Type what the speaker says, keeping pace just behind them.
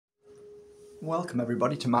Welcome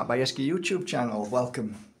everybody to Matt Bajerski YouTube channel.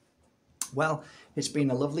 Welcome. Well, it's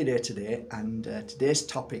been a lovely day today, and today's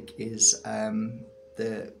topic is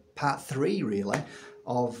the part 3 really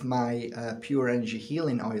of my pure energy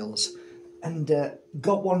healing oils, and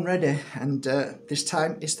got one ready, and this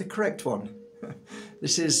time it's the correct one.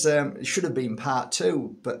 This is it should have been part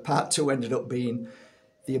 2, but part 2 ended up being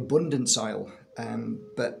the abundance oil,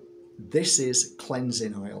 but this is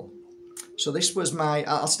cleansing oil. So this was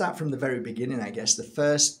I'll start from the very beginning, I guess. The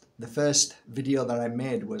first video that I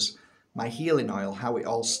made was my healing oil, how it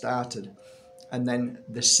all started. And then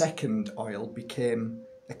the second oil became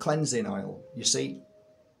a cleansing oil. You see,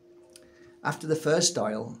 after the first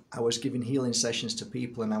oil, I was giving healing sessions to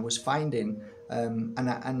people, and I was finding, and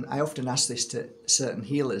I often ask this to certain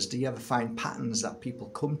healers, do you ever find patterns that people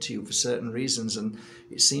come to you for certain reasons? And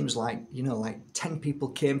it seems like, like 10 people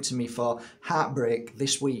came to me for heartbreak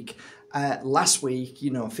this week. Last week,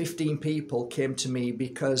 15 people came to me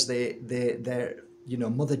because their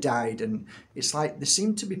mother died, and it's like there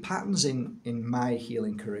seem to be patterns in my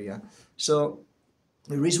healing career. So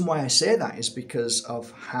the reason why I say that is because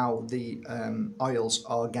of how the oils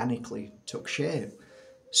organically took shape.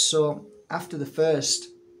 So after the first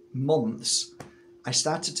months, I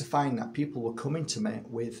started to find that people were coming to me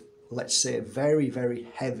with, let's say, very, very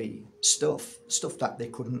heavy stuff that they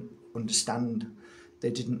couldn't understand. They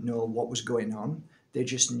didn't know what was going on. They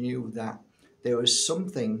just knew that there was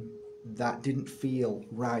something that didn't feel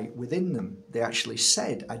right within them. They actually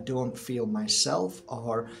said, I don't feel myself,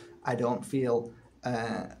 or I don't feel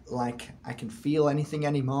like I can feel anything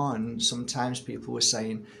anymore. And sometimes people were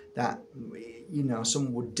saying that,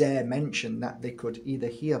 someone would dare mention that they could either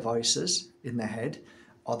hear voices in their head,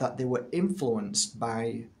 or that they were influenced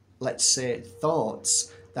by, let's say,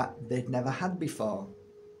 thoughts that they'd never had before.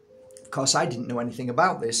 Of course, I didn't know anything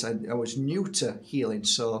about this. I was new to healing,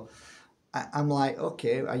 so I'm like,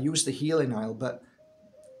 okay, I use the healing oil, but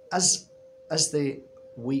as the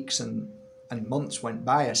weeks and months went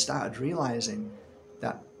by, I started realizing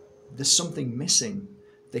that there's something missing.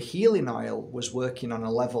 The healing oil was working on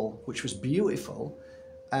a level which was beautiful,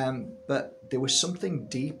 but there was something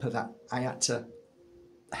deeper that I had to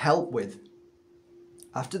help with.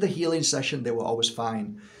 After the healing session, they were always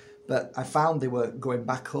fine, but I found they were going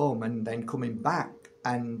back home and then coming back,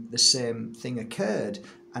 and the same thing occurred.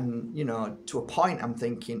 And, to a point, I'm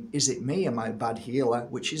thinking, is it me? Am I a bad healer?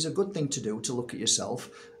 Which is a good thing to do, to look at yourself.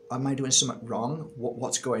 Am I doing something wrong?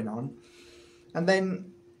 What's going on? And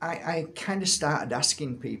then I kind of started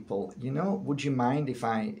asking people, would you mind if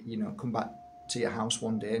I, come back to your house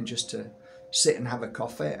one day and just to sit and have a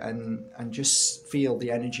coffee and just feel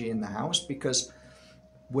the energy in the house? Because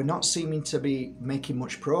we're not seeming to be making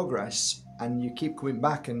much progress, and you keep coming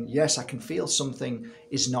back, and yes, I can feel something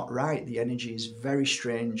is not right. The energy is very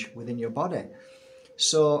strange within your body.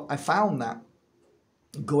 So I found that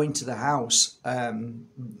going to the house,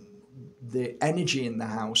 the energy in the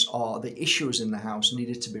house or the issues in the house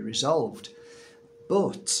needed to be resolved.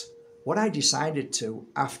 But what I decided to,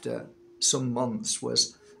 after some months,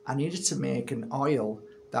 was I needed to make an oil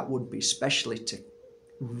that would be specially to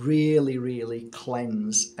really, really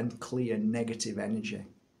cleanse and clear negative energy.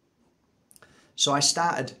 So I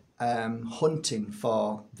started hunting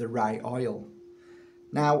for the right oil.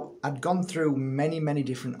 Now, I'd gone through many, many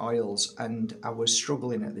different oils, and I was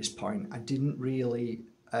struggling at this point. I didn't really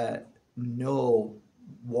know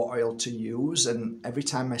what oil to use, and every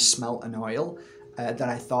time I smelt an oil that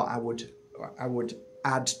I thought I would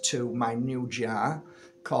add to my new jar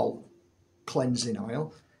called cleansing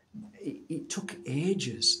oil, it took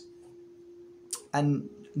ages, and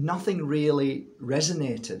nothing really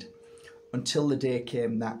resonated until the day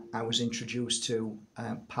came that I was introduced to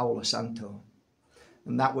Palo Santo.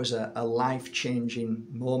 And that was a life-changing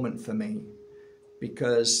moment for me,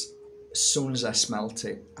 because as soon as I smelt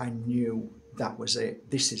it, I knew that was it.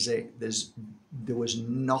 This is it. There was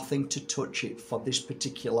nothing to touch it for this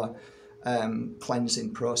particular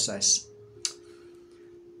cleansing process.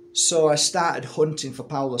 So I started hunting for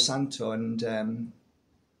Palo Santo, and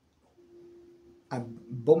I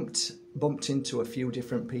bumped into a few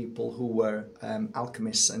different people who were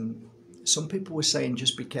alchemists, and some people were saying,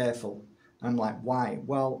 just be careful. And I'm like, why?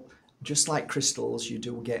 Well, just like crystals, you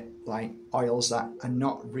do get like oils that are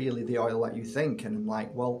not really the oil that you think. And I'm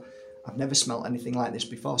like, well, I've never smelt anything like this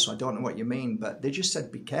before, so I don't know what you mean. But they just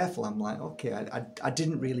said, be careful. I'm like, okay, I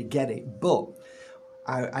didn't really get it. But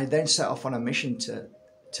I then set off on a mission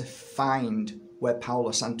to find where Palo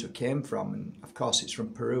Santo came from. And of course, it's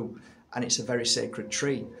from Peru, and it's a very sacred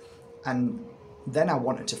tree. And then I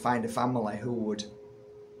wanted to find a family who would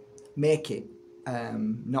make it,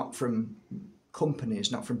 not from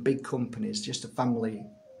companies, not from big companies, just a family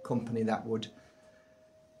company that would,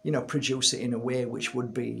 you know, produce it in a way which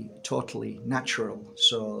would be totally natural.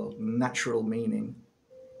 So natural meaning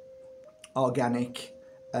organic,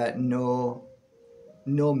 no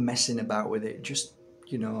messing about with it, just,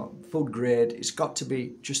 you know, food grade. It's got to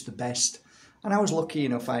be just the best. And I was lucky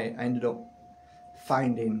enough, I ended up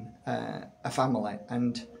finding a family,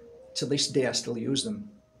 and to this day I still use them.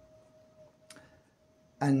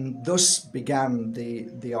 And thus began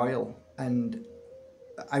the oil. And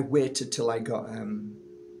I waited till I got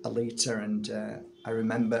a litre, and I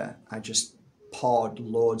remember I just poured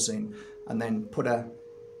loads in, and then put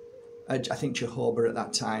I think jojoba at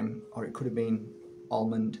that time, or it could have been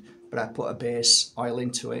almond, but I put a base oil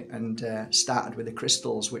into it, and started with the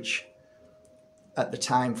crystals, which at the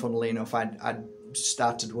time, funnily enough, I'd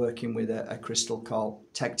started working with a crystal called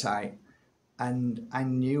Tektite, and I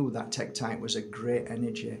knew that Tektite was a great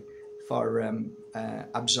energy for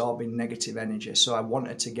absorbing negative energy. So I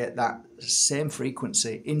wanted to get that same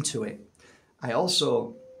frequency into it. I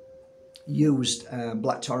also used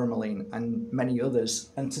black tourmaline and many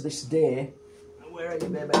others, and to this day, where are you,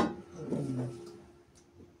 baby?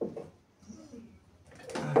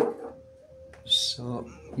 So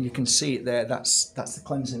you can see it there. That's the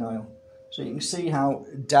cleansing oil. So you can see how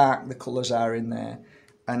dark the colours are in there.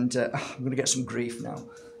 And I'm going to get some grief now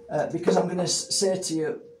because I'm going to say to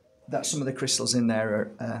you that some of the crystals in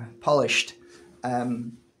there are polished.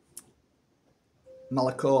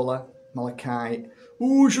 Malacola, malachite.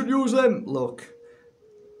 Oh, should use them. Look,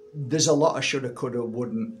 there's a lot of shoulda, coulda,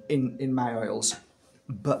 wouldn't in my oils,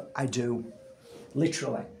 but I do.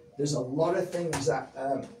 Literally, there's a lot of things that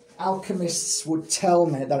alchemists would tell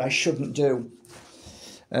me that I shouldn't do.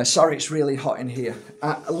 Sorry, it's really hot in here.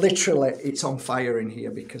 Literally, it's on fire in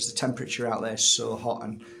here because the temperature out there is so hot,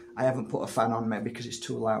 and I haven't put a fan on me because it's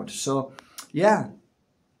too loud. So, yeah.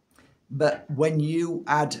 But when you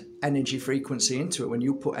add energy frequency into it, when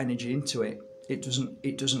you put energy into it, it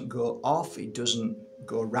doesn't go off, it doesn't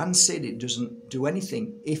go rancid, it doesn't do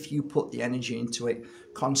anything if you put the energy into it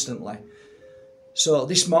constantly. So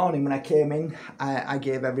this morning when I came in, I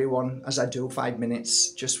gave everyone, as I do, 5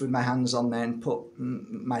 minutes just with my hands on there, and put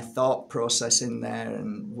my thought process in there,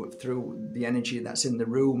 and through the energy that's in the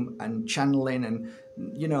room, and channeling. And,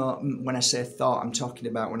 you know, when I say thought, I'm talking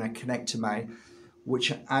about when I connect to my,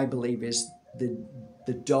 which I believe is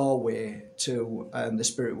the doorway to the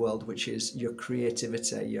spirit world, which is your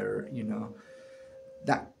creativity, your, you know,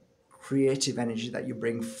 that creative energy that you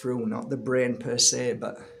bring through, not the brain per se,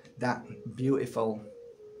 but that beautiful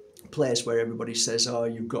place where everybody says, oh,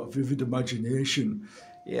 you've got vivid imagination.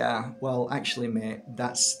 Yeah, well, actually, mate,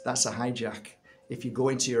 that's a hijack. If you go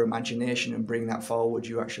into your imagination and bring that forward,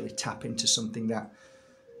 you actually tap into something that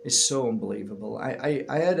is so unbelievable. I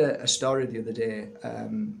heard a story the other day,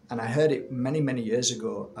 and I heard it many years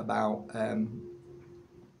ago, about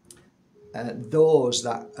those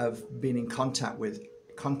that have been in contact with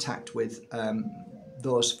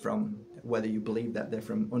those from, whether you believe that they're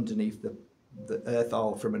from underneath the earth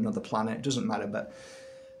or from another planet, it doesn't matter, but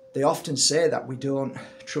they often say that we don't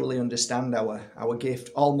truly understand our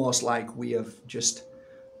gift, almost like we've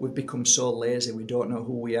become so lazy, we don't know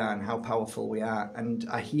who we are and how powerful we are. And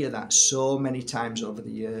I hear that so many times over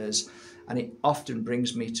the years, and it often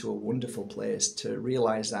brings me to a wonderful place to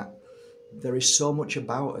realize that there is so much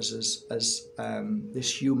about us as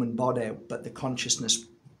this human body, but the consciousness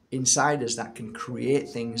inside us that can create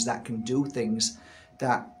things, that can do things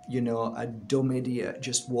that, you know, a dumb idiot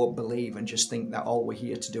just won't believe, and just think that all we're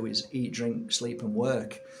here to do is eat, drink, sleep and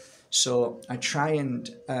work. So I try and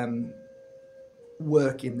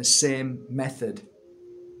work in the same method,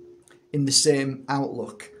 in the same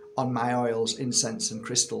outlook on my oils, incense and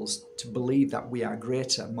crystals, to believe that we are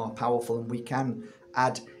greater, more powerful, and we can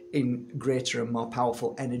add in greater and more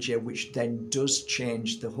powerful energy, which then does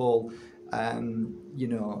change the whole you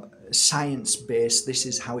know, science-based, this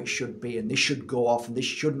is how it should be, and this should go off, and this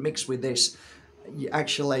should mix with this. You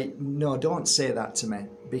actually, no, don't say that to me,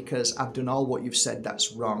 because I've done all what you've said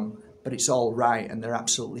that's wrong, but it's all right, and they're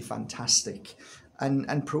absolutely fantastic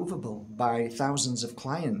and provable by thousands of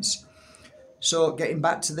clients. So getting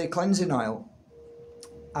back to the cleansing oil,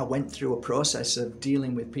 I went through a process of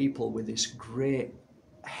dealing with people with this great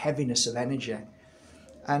heaviness of energy,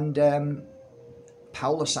 and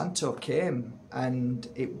Palo Santo came, and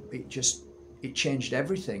it changed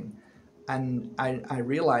everything. And I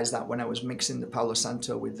realized that when I was mixing the Palo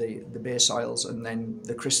Santo with the base oils and then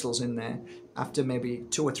the crystals in there, after maybe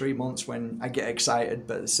 2 or 3 months, when I get excited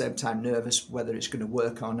but at the same time nervous whether it's going to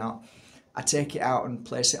work or not, I take it out and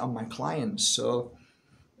place it on my clients. So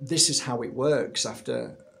this is how it works.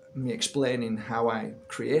 After me explaining how I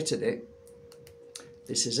created it.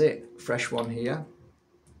 This is it, fresh one here.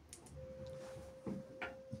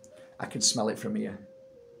 I can smell it from here.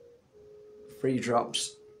 3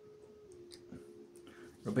 drops.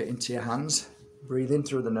 Rub it into your hands. Breathe in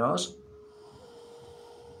through the nose.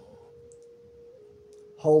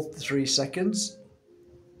 Hold 3 seconds.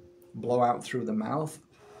 Blow out through the mouth.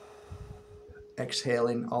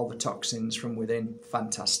 Exhaling all the toxins from within.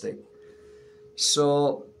 Fantastic.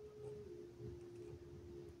 So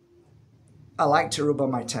I like to rub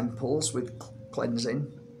on my temples with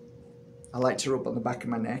cleansing. I like to rub on the back of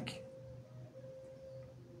my neck.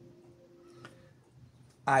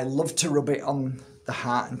 I love to rub it on the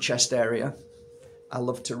heart and chest area. I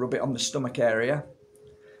love to rub it on the stomach area.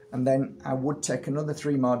 And then I would take another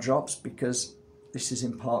 3 more drops because this is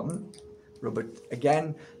important. Rub it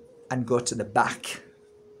again and go to the back.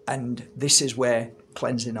 And this is where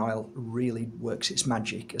cleansing oil really works its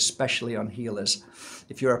magic, especially on healers.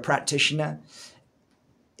 If you're a practitioner,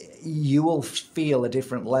 you will feel a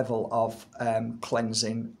different level of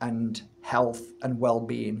cleansing and health and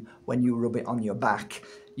well-being when you rub it on your back.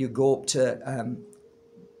 You go up to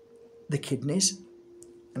the kidneys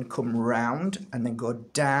and come round and then go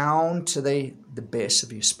down to the base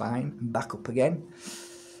of your spine and back up again.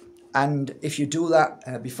 And if you do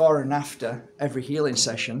that before and after every healing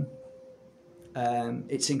session,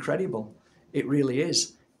 it's incredible. It really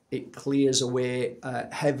is. It clears away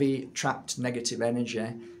heavy, trapped negative energy,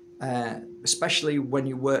 especially when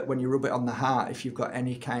you rub it on the heart. If you've got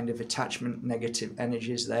any kind of attachment, negative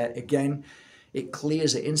energies there, again, it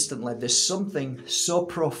clears it instantly. There's something so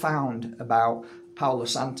profound about Palo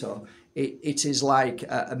Santo. It is like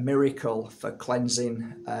a miracle for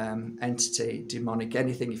cleansing entity, demonic,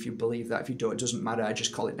 anything. If you believe that, if you don't, it doesn't matter. I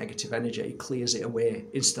just call it negative energy. It clears it away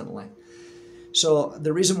instantly. So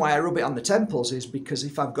the reason why I rub it on the temples is because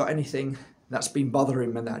if I've got anything that's been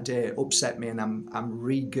bothering me that day, upset me, and I'm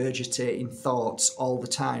regurgitating thoughts all the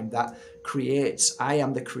time, that creates, I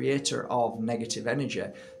am the creator of negative energy.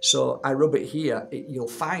 So I rub it here, you'll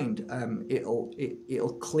find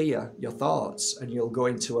it'll clear your thoughts and you'll go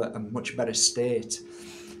into a much better state.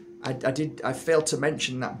 I failed to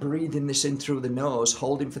mention that breathing this in through the nose,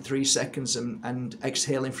 holding for 3 seconds and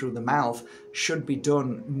exhaling through the mouth should be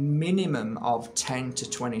done minimum of 10 to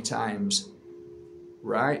 20 times,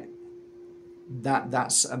 right?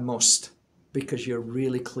 That's a must, because you're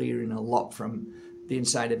really clearing a lot from the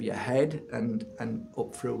inside of your head and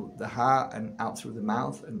up through the heart and out through the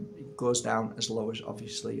mouth, and it goes down as low as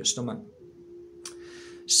obviously your stomach.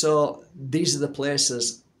 So these are the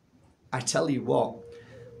places. I tell you what,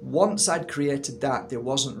 once I'd created that, there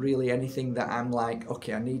wasn't really anything that I'm like,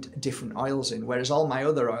 okay, I need different oils in. Whereas all my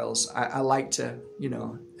other oils, I like to, you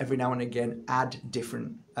know, every now and again add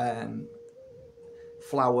different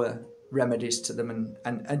flower remedies to them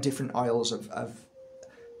and different oils of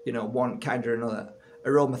you know, one kind or another.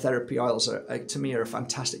 Aromatherapy oils are, to me, are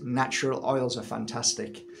fantastic. Natural oils are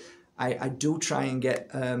fantastic. I do try and get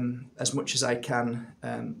as much as I can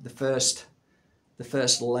the first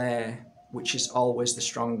layer, which is always the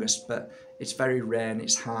strongest, but it's very rare and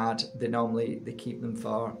it's hard. They keep them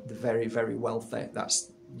for the very, very wealthy.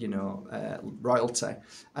 That's, you know, royalty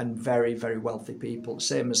and very, very wealthy people.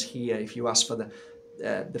 Same as here, if you ask for the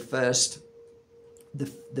first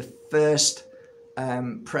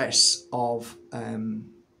press of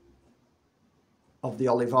the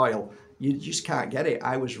olive oil, you just can't get it.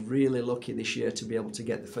 I was really lucky this year to be able to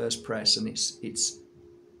get the first press, and it's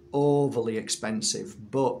overly expensive,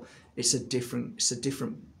 but it's a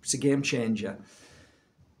game changer.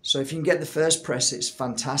 So if you can get the first press, it's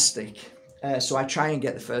fantastic. So I try and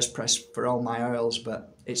get the first press for all my oils,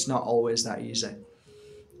 but it's not always that easy.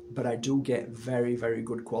 But I do get very, very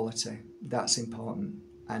good quality. That's important,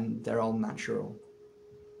 and they're all natural.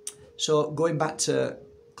 So going back to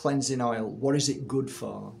cleansing oil, what is it good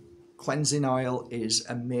for? Cleansing oil is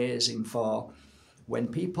amazing for when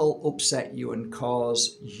people upset you and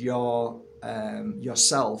cause yourself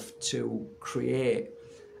to create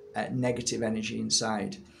negative energy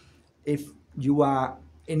inside. If you are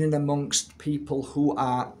in and amongst people who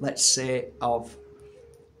are, let's say, of,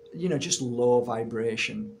 you know, just low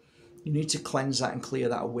vibration, you need to cleanse that and clear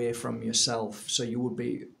that away from yourself. So you would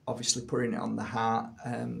be obviously putting it on the heart,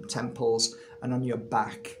 temples, and on your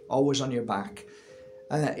back, always on your back.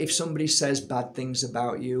 If somebody says bad things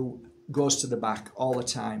about you, goes to the back all the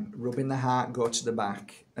time. Rubbing the heart, go to the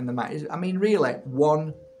back. And the mat is, I mean, really,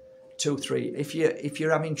 1, 2, 3. If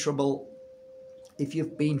you're having trouble, if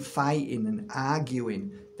you've been fighting and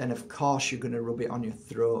arguing, then of course you're going to rub it on your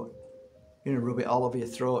throat. You're going to rub it all over your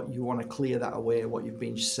throat. You want to clear that away, what you've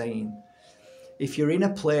been saying. if you're in a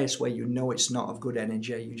place where you know it's not of good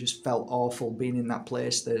energy, you just felt awful being in that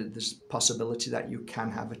place, there's a possibility that you can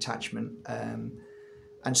have attachment,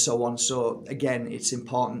 and so on. So again, it's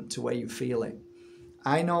important to where you feel it.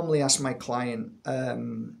 I normally ask my client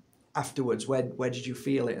afterwards, where did you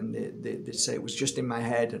feel it? And they say it was just in my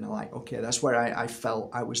head, and I'm like, okay, that's where I felt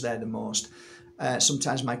I was there the most.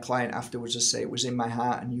 Sometimes my client afterwards will say it was in my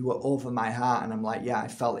heart and you were over my heart, and I'm like, yeah, I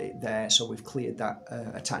felt it there, so we've cleared that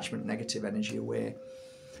attachment negative energy away.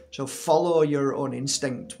 So follow your own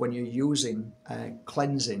instinct when you're using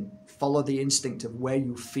cleansing. Follow the instinct of where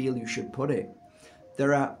you feel you should put it.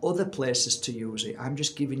 There are other places to use it. I'm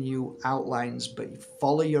just giving you outlines, but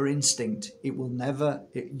follow your instinct. It will never,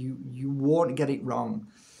 you won't get it wrong.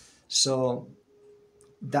 So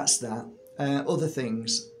that's that. Other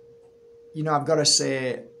things, you know, I've got to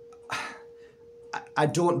say, I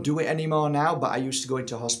don't do it anymore now, but I used to go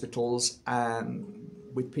into hospitals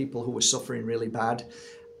with people who were suffering really bad,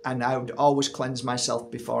 and I would always cleanse myself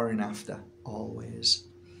before and after, always.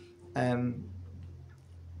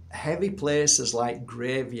 Heavy places like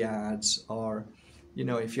graveyards, or, you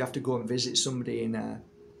know, if you have to go and visit somebody in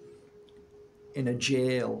a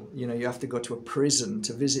jail, you know, you have to go to a prison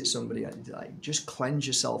to visit somebody, like, just cleanse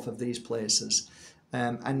yourself of these places.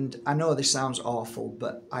 And I know this sounds awful,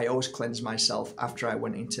 but I always cleanse myself after I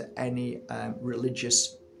went into any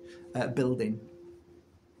religious building,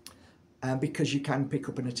 because you can pick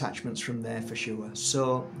up an attachments from there for sure.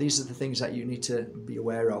 So these are the things that you need to be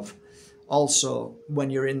aware of. Also, when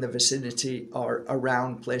you're in the vicinity or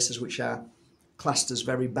around places which are classed as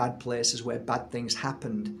very bad places where bad things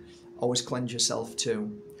happened, always cleanse yourself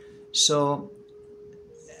too. So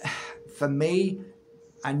for me,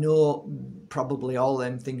 I know probably all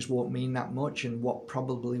them things won't mean that much, and what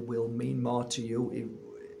probably will mean more to you,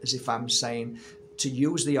 as if I'm saying to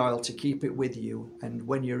use the oil to keep it with you. And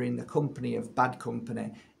when you're in the company of bad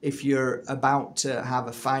company, if you're about to have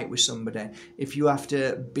a fight with somebody, if you have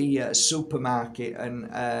to be at a supermarket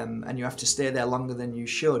and you have to stay there longer than you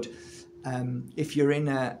should, if you're in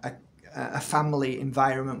a family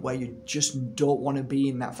environment where you just don't want to be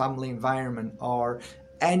in that family environment, or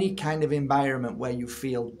any kind of environment where you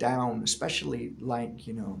feel down, especially, like,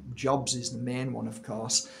 you know, jobs is the main one, of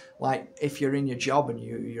course. Like if you're in your job and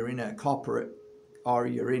you're in a corporate, or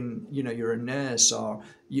you're in, you know, you're a nurse, or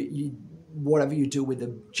you whatever you do with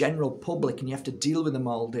the general public, and you have to deal with them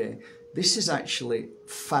all day. This is actually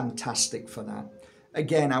fantastic for that.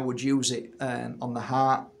 Again, I would use it on the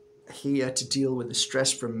heart here to deal with the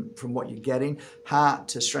stress from what you're getting. Heart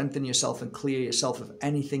to strengthen yourself and clear yourself of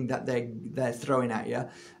anything that they're throwing at you.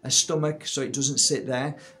 A stomach, so it doesn't sit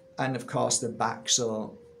there. And of course the back.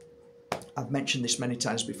 So I've mentioned this many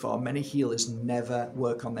times before. Many healers never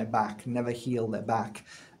work on their back, never heal their back.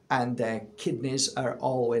 And their kidneys are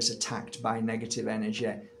always attacked by negative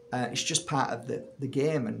energy. It's just part of the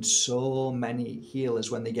game. And so many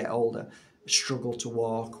healers, when they get older, struggle to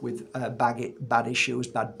walk with bad issues,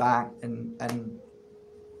 bad back. And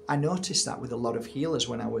I noticed that with a lot of healers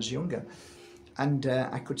when I was younger. And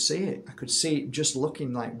I could see it. I could see it just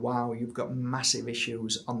looking like, wow, you've got massive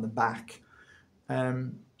issues on the back.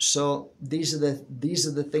 So these are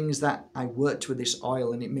the things that I worked with this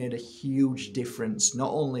oil, and it made a huge difference, not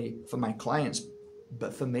only for my clients,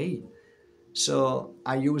 but for me. So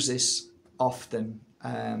I use this often,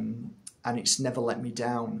 and it's never let me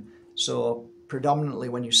down. So predominantly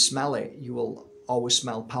when you smell it, you will always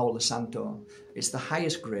smell Palo Santo. It's the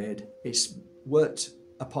highest grade. It's worked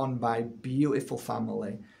upon by beautiful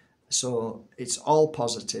family. So it's all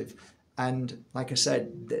positive. And like I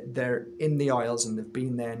said, they're in the oils, and they've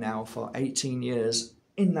been there now for 18 years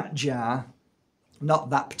in that jar.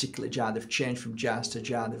 Not that particular jar, they've changed from jars to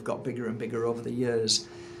jar. They've got bigger and bigger over the years.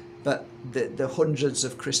 But the hundreds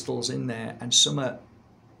of crystals in there, and some are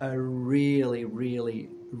really, really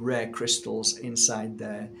rare crystals inside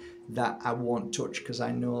there that I won't touch because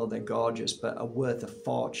I know they're gorgeous, but are worth a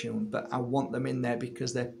fortune. But I want them in there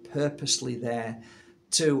because they're purposely there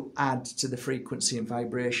to add to the frequency and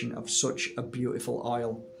vibration of such a beautiful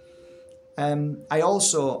oil. I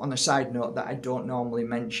also, on a side note that I don't normally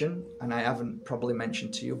mention, and I haven't probably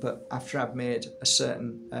mentioned to you, but after I've made a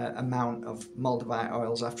certain amount of Moldavite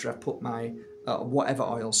oils, after I've put my, whatever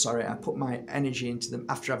oil, sorry, I put my energy into them,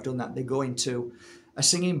 after I've done that, they go into a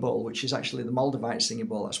singing bowl, which is actually the Moldavite singing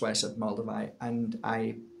bowl, that's why I said Moldavite, and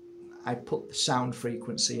I put the sound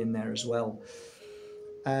frequency in there as well.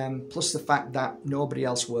 Plus the fact that nobody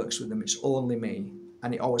else works with them, it's only me,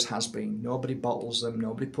 and it always has been. Nobody bottles them,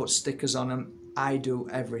 nobody puts stickers on them. I do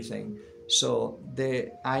everything. So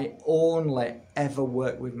I only ever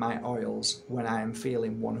work with my oils when I am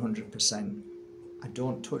feeling 100%. I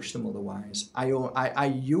don't touch them otherwise. I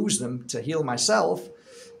use them to heal myself,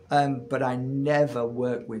 but I never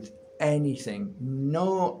work with anything.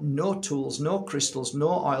 No tools, no crystals, no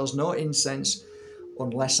oils, no incense,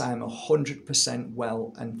 unless I'm 100%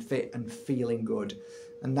 well and fit and feeling good.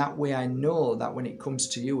 And that way I know that when it comes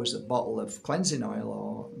to you as a bottle of cleansing oil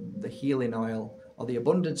or the healing oil or the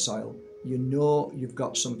abundance oil, you know you've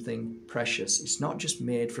got something precious. It's not just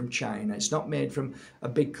made from China. It's not made from a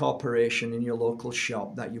big corporation in your local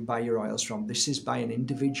shop that you buy your oils from. This is by an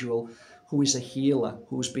individual who is a healer,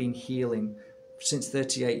 who's been healing since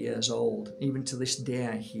 38 years old. Even to this day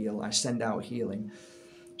I heal. I send out healing.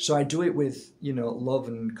 So I do it with, love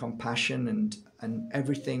and compassion, and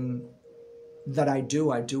everything that I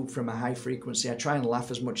do from a high frequency. I try and laugh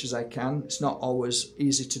as much as I can. It's not always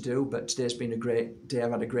easy to do, but today's been a great day.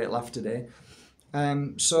 I've had a great laugh today.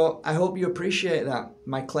 So I hope you appreciate that.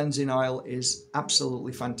 My cleansing oil is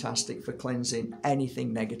absolutely fantastic for cleansing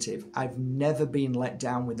anything negative. I've never been let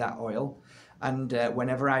down with that oil. And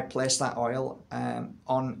whenever I place that oil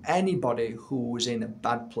on anybody who's in a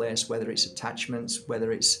bad place, whether it's attachments,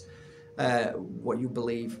 whether it's what you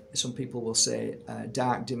believe, some people will say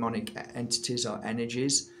dark demonic entities or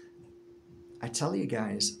energies, I tell you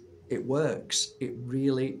guys, it works. It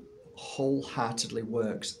really wholeheartedly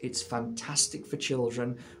works. It's fantastic for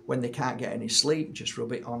children when they can't get any sleep. Just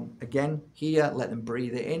rub it on again here, let them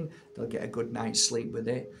breathe it in. They'll get a good night's sleep with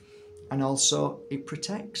it. And also it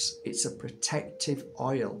protects. It's a protective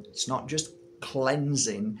oil. It's not just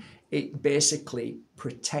cleansing. It basically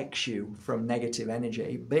protects you from negative energy.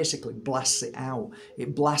 It basically blasts it out.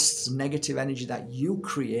 It blasts negative energy that you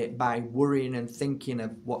create by worrying and thinking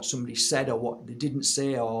of what somebody said or what they didn't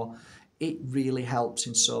say, or it really helps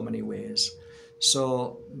in so many ways.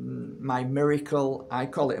 So my miracle, I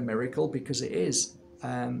call it a miracle because it is.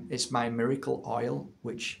 It's my miracle oil,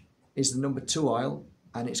 which is the number 2 oil,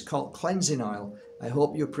 and it's called cleansing oil. I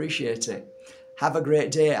hope you appreciate it. Have a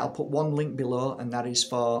great day. I'll put one link below, and that is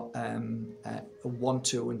for 1,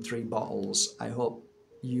 2, and 3 bottles. I hope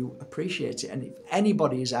you appreciate it. And if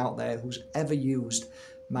anybody is out there who's ever used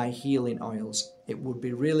my healing oils, it would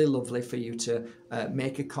be really lovely for you to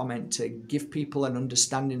make a comment to give people an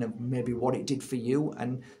understanding of maybe what it did for you.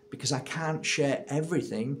 And because I can't share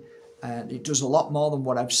everything, it does a lot more than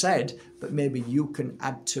what I've said, but maybe you can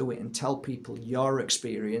add to it and tell people your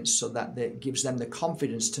experience so that it gives them the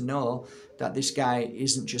confidence to know that this guy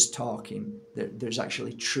isn't just talking. There's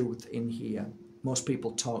actually truth in here. Most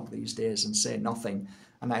people talk these days and say nothing,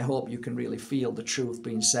 and I hope you can really feel the truth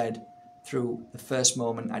being said through the first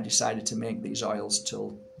moment I decided to make these oils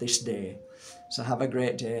till this day. So have a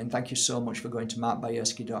great day, and thank you so much for going to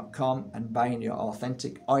markbajerski.com and buying your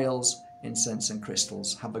authentic oils, incense and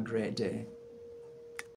crystals. Have a great day.